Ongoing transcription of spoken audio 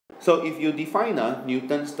So if you define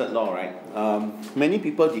Newton's third law, right, many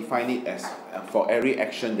people define it as for every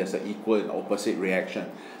action there's an equal and opposite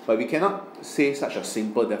reaction. But we cannot say such a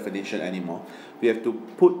simple definition anymore. We have to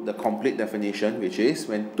put the complete definition, which is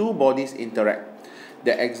when two bodies interact,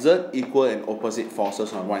 they exert equal and opposite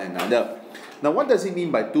forces on one another. Now what does it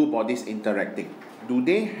mean by two bodies interacting? Do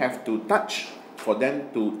they have to touch for them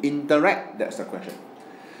to interact? That's the question.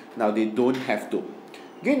 Now they don't have to.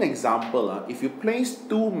 Give an example. If you place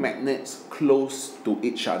two magnets close to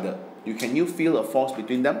each other, can you feel a force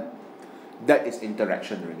between them? That is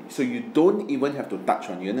interaction already. So you don't even have to touch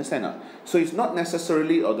one. You understand? So it's not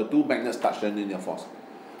necessarily the two magnets touch then in a force.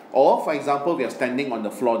 Or for example, we are standing on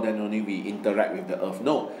the floor, then only we interact with the earth.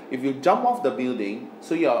 No. If you jump off the building,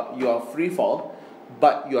 so you are free fall,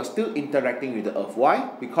 but you are still interacting with the earth.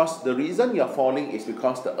 Why? Because the reason you are falling is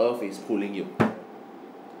because the earth is pulling you.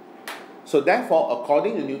 So therefore,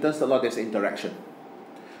 according to Newton's third law, there's interaction.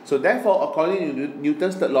 So therefore, according to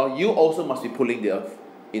Newton's third law, you also must be pulling the earth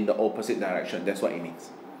in the opposite direction. That's what it means.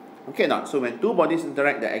 Okay, now, so when two bodies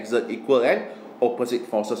interact, they exert equal and opposite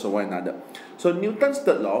forces over one another. So Newton's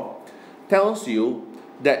third law tells you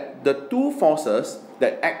that the two forces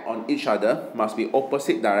that act on each other must be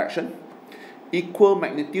opposite direction, equal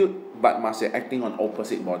magnitude, but must be acting on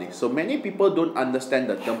opposite bodies. So many people don't understand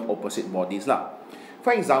the term opposite bodies.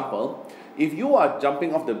 For example, if you are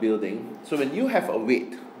jumping off the building, so when you have a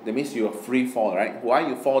weight, that means you are free fall, right? Why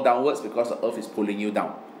you fall downwards? Because the earth is pulling you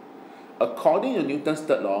down. According to Newton's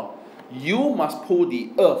third law, you must pull the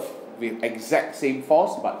earth with exact same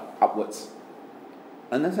force but upwards.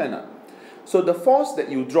 Understand that? So the force that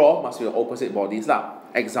you draw must be the opposite bodies.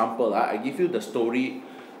 Example, I give you the story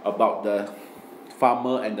about the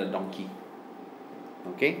farmer and the donkey.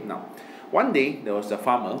 Okay, now, one day there was a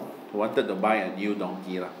farmer who wanted to buy a new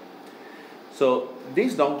donkey. So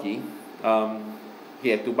this donkey, he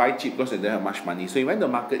had to buy cheap because he didn't have much money. So he went to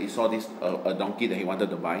the market, he saw this a donkey that he wanted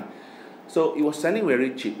to buy. So it was selling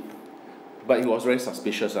very cheap, but he was very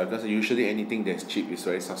suspicious because usually anything that's cheap is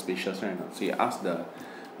very suspicious, right? So he asked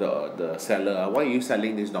the seller, why are you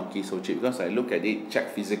selling this donkey so cheap? Because I look at it,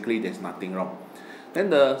 check physically, there's nothing wrong. Then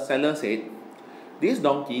the seller said, this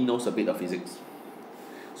donkey knows a bit of physics.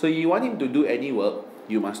 So you want him to do any work,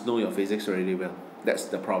 you must know your physics really well. That's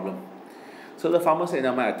the problem. So the farmer said,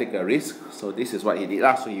 no, I take a risk. So this is what he did.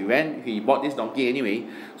 So he bought this donkey anyway.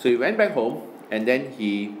 So he went back home and then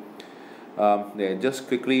he just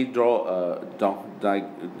quickly draw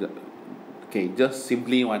just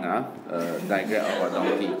simply one diagram of a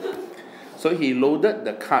donkey. So he loaded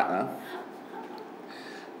the cart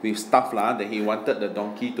with stuff that he wanted the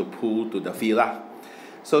donkey to pull to the field.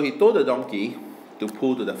 So he told the donkey to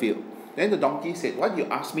pull to the field. Then the donkey said, what you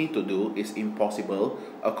asked me to do is impossible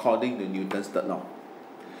according to Newton's third law.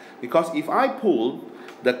 Because if I pull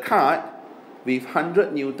the cart with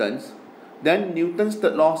 100 newtons, then Newton's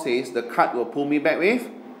third law says the cart will pull me back with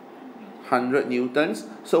 100 newtons.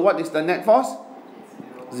 So what is the net force?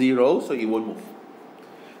 0, so it won't move.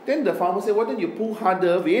 Then the farmer said, why don't you pull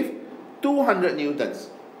harder with 200 newtons?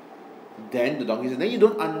 Then the donkey said, then you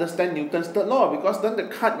don't understand Newton's third law, because then the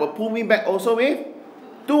cart will pull me back also with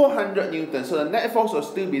 200 newtons. So the net force will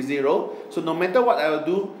still be 0. So no matter what I will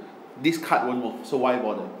do, this cart won't move. So why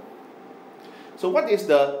bother? So what is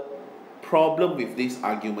the problem with this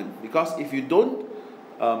argument? Because if you don't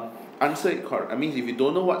answer it correct, if you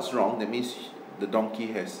don't know what's wrong, that means the donkey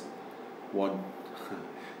has won.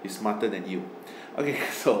 He's smarter than you. Okay,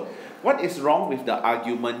 so what is wrong with the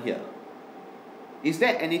argument here? Is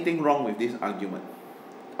there anything wrong with this argument?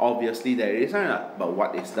 Obviously there is, but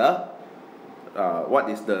what is the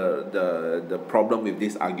problem with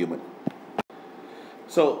this argument?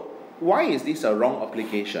 So why is this a wrong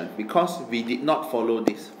application? Because we did not follow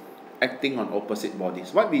this acting on opposite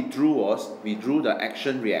bodies. What we drew was, we drew the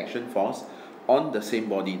action-reaction force on the same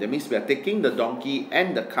body. That means we are taking the donkey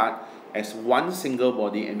and the cart as one single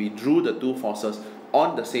body, and we drew the two forces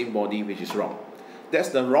on the same body, which is wrong. That's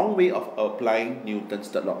the wrong way of applying Newton's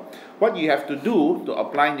third law. What you have to do to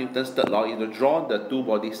apply Newton's third law is to draw the two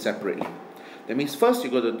bodies separately. That means first you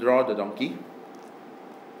got to draw the donkey.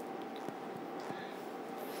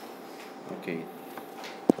 Okay.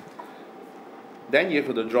 Then you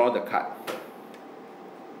have to draw the cart.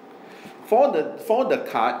 For the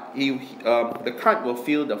cart, the cart will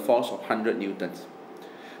feel the force of 100 newtons.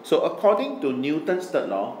 So according to Newton's third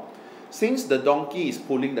law, since the donkey is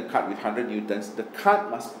pulling the cart with 100 newtons, the cart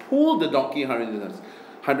must pull the donkey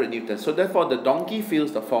 100 newtons. So therefore, the donkey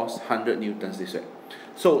feels the force 100 newtons this way.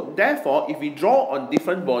 So therefore, if we draw on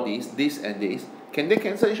different bodies, this and this, can they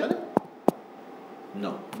cancel each other?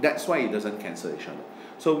 No. That's why it doesn't cancel each other.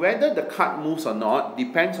 So whether the cart moves or not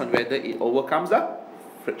depends on whether it overcomes the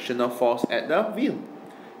frictional force at the wheel.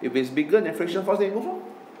 If it's bigger than frictional force, then it moves on.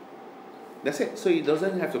 That's it. So it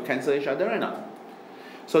doesn't have to cancel each other right now.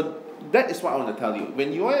 So that is what I want to tell you.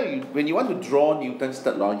 When you want to draw Newton's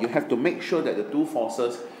third law, you have to make sure that the two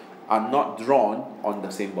forces are not drawn on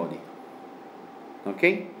the same body.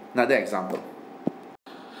 Okay? Another example.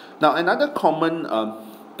 Now another common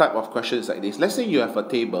type of question is like this. Let's say you have a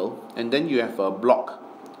table and then you have a block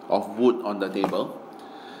of wood on the table.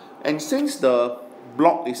 And since the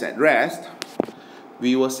block is at rest,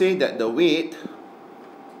 we will say that the weight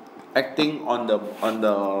acting on the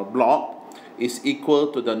block is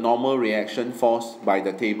equal to the normal reaction force by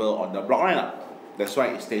the table on the block right now. That's why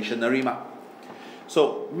it's stationary ma.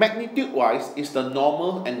 So magnitude wise, is the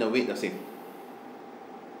normal and the weight the same?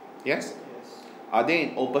 Yes? Yes. Are they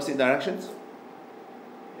in opposite directions?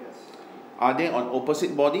 Yes. Are they on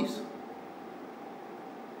opposite bodies?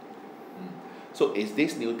 So is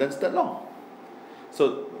this Newton's third law?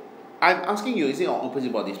 So I'm asking you, is it on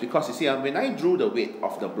opposite bodies? Because you see, when I drew the weight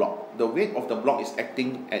of the weight of the block is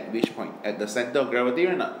acting at which point? At the center of gravity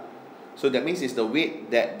or not? So that means it's the weight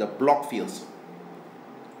that the block feels.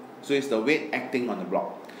 So it's the weight acting on the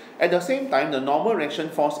block. At the same time, the normal reaction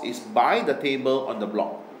force is by the table on the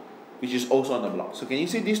block, which is also on the block. So can you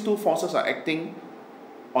see these two forces are acting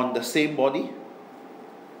on the same body?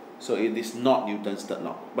 So it is not Newton's third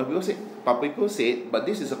law. But people say, but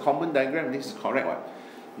this is a common diagram, this is correct one.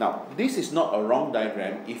 Now, this is not a wrong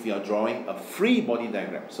diagram if you are drawing a free body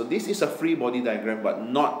diagram. So this is a free body diagram, but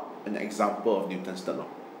not an example of Newton's third law.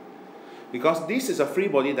 Because this is a free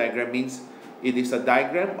body diagram means it is a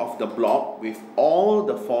diagram of the block with all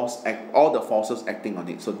the forces acting on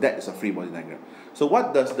it. So that is a free body diagram. So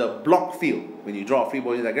what does the block feel? When you draw a free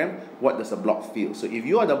body diagram, what does the block feel? So if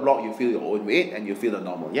you are the block, you feel your own weight and you feel the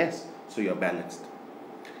normal. Yes, so you're balanced.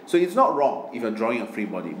 So it's not wrong if you're drawing a free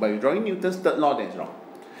body. But if you're drawing Newton's third law, then it's wrong.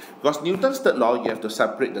 Because Newton's third law, you have to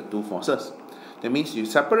separate the two forces. That means you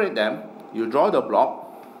separate them, you draw the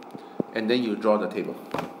block, and then you draw the table.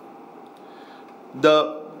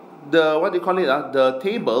 What do you call it? The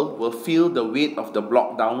table will feel the weight of the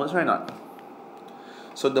block downwards, right not?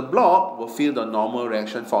 So the block will feel the normal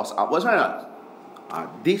reaction force upwards, right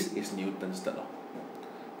not? This is Newton's third law.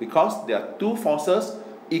 Because there are two forces,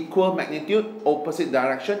 equal magnitude, opposite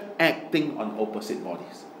direction, acting on opposite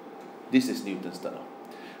bodies. This is Newton's third law.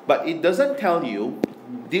 But it doesn't tell you,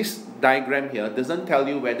 this diagram here doesn't tell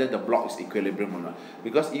you whether the block is equilibrium or not.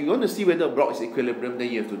 Because if you want to see whether the block is equilibrium,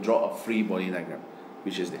 then you have to draw a free body diagram,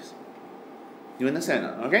 which is this. You understand?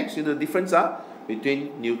 Okay? So the difference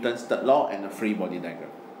between Newton's third law and a free body diagram.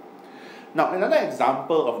 Now, another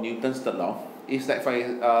example of Newton's third law is that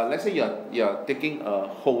let's say you're taking a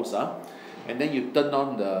hose and then you turn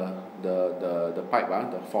on the pipe,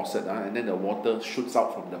 the faucet, and then the water shoots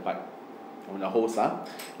out from the pipe. On the hose,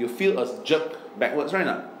 you feel a jerk backwards, right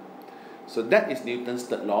now? So that is Newton's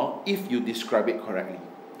third law if you describe it correctly.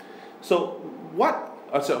 So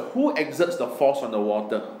who exerts the force on the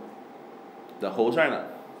water? The hose, right now?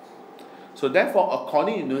 So therefore,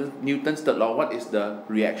 according to Newton's third law, what is the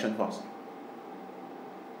reaction force?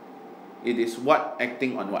 It is what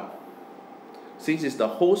acting on what? Since it's the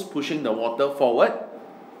hose pushing the water forward,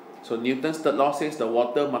 so Newton's third law says the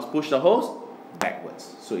water must push the hose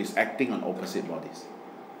backwards. So it's acting on opposite bodies.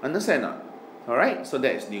 Understand now? Alright, so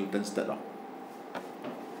that is Newton's third law.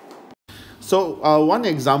 So one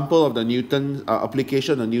example of the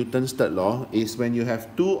application of Newton's third law is when you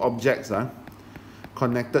have two objects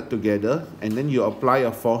connected together and then you apply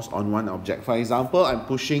a force on one object. For example, I'm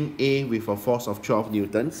pushing A with a force of 12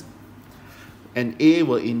 newtons and A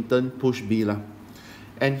will in turn push B.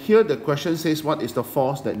 And here the question says what is the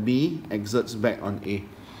force that B exerts back on A.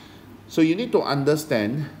 So you need to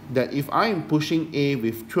understand that if I am pushing A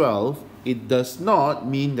with 12, it does not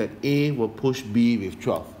mean that A will push B with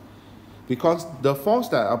 12. Because the force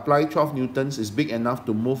that I apply 12 newtons is big enough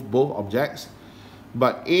to move both objects,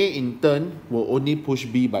 but A in turn will only push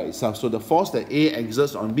B by itself. So the force that A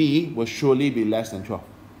exerts on B will surely be less than 12.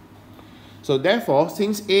 So therefore,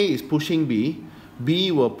 since A is pushing B,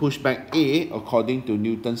 B will push back A according to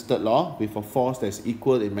Newton's third law with a force that is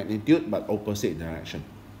equal in magnitude but opposite direction.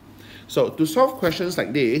 So to solve questions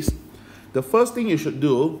like this, the first thing you should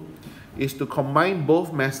do is to combine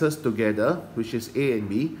both masses together, which is A and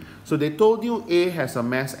B. So they told you A has a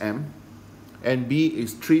mass M and B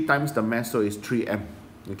is 3 times the mass, so it's 3M.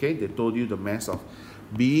 Okay, they told you the mass of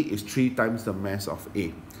B is 3 times the mass of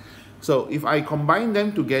A. So if I combine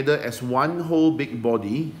them together as one whole big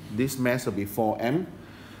body, this mass will be 4M.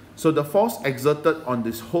 So the force exerted on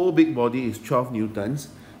this whole big body is 12 newtons.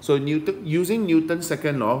 So using Newton's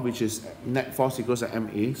second law, which is net force equals to ma,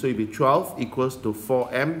 so it will be 12 equals to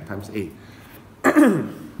 4m times A.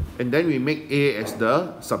 And then we make A as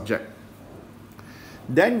the subject.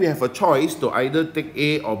 Then we have a choice to either take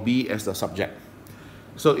A or B as the subject.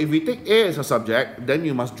 So if we take A as a subject, then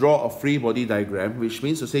you must draw a free body diagram, which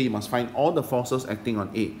means to say you must find all the forces acting on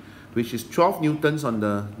A, which is 12 newtons on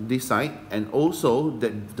this side, and also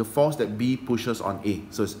the force that B pushes on A,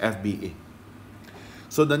 so it's FBA.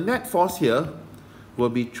 So the net force here will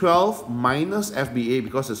be 12 minus FBA,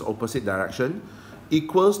 because it's opposite direction,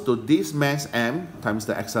 equals to this mass m times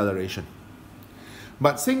the acceleration.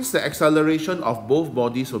 But since the acceleration of both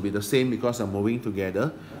bodies will be the same because they're moving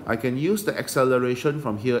together, I can use the acceleration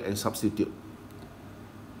from here and substitute.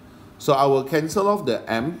 So I will cancel off the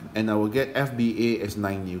m and I will get FBA as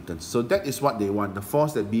 9 newtons. So that is what they want, the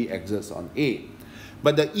force that B exerts on A.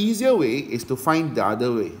 But the easier way is to find the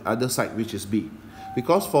other side, which is B.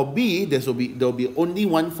 Because for B, there will be only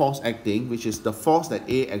one force acting, which is the force that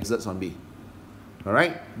A exerts on B.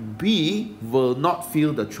 Alright? B will not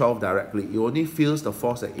feel the 12 directly. It only feels the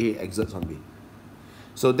force that A exerts on B.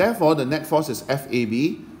 So therefore, the net force is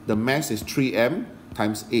FAB. The mass is 3m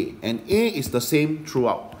times A. And A is the same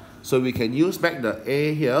throughout. So we can use back the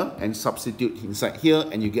A here and substitute inside here,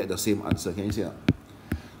 and you get the same answer. Can you see that?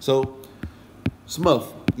 So,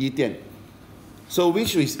 Smurf, Yitian. So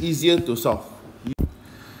which is easier to solve?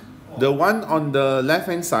 The one on the left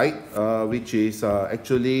hand side, which is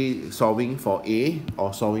actually solving for A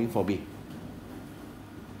or solving for B?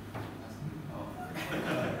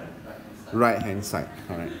 Right hand side.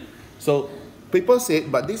 Alright. So people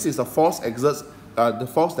said, but this is a force exerts, the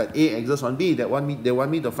force that A exerts on B. They want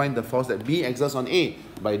me to find the force that B exerts on A,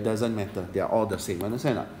 but it doesn't matter. They are all the same.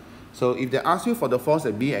 Understand that? So if they ask you for the force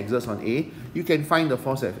that B exerts on A, you can find the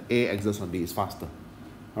force that A exerts on B. It's faster.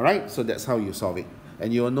 Alright, so that's how you solve it.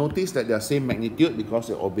 And you will notice that they are same magnitude because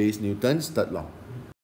it obeys Newton's third law.